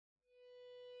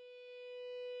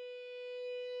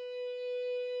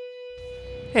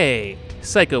Hey,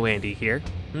 Psycho Andy here.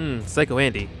 Psycho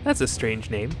Andy, that's a strange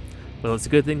name. Well, it's a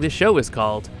good thing this show is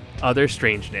called Other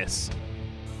Strangeness.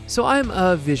 So I'm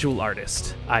a visual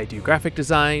artist. I do graphic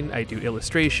design, I do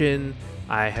illustration,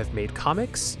 I have made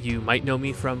comics. You might know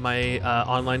me from my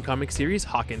online comic series,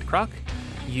 Hawk and Croc.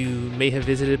 You may have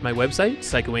visited my website,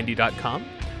 psychoandy.com.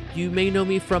 You may know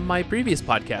me from my previous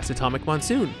podcast, Atomic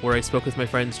Monsoon, where I spoke with my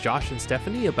friends Josh and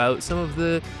Stephanie about some of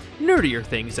the nerdier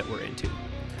things that we're into.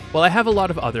 Well, I have a lot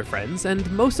of other friends,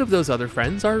 and most of those other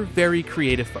friends are very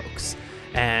creative folks.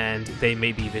 And they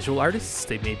may be visual artists,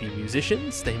 they may be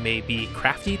musicians, they may be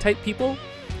crafty type people,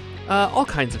 all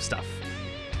kinds of stuff.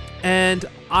 And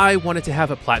I wanted to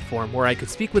have a platform where I could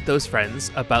speak with those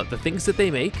friends about the things that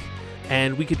they make,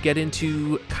 and we could get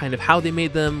into kind of how they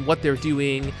made them, what they're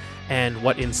doing, and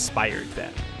what inspired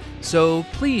them. So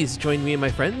please join me and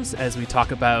my friends as we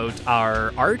talk about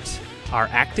our art, our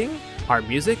acting, our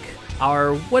music,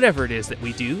 our whatever it is that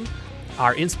we do,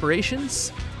 our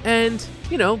inspirations, and,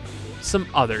 some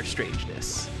other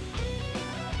strangeness.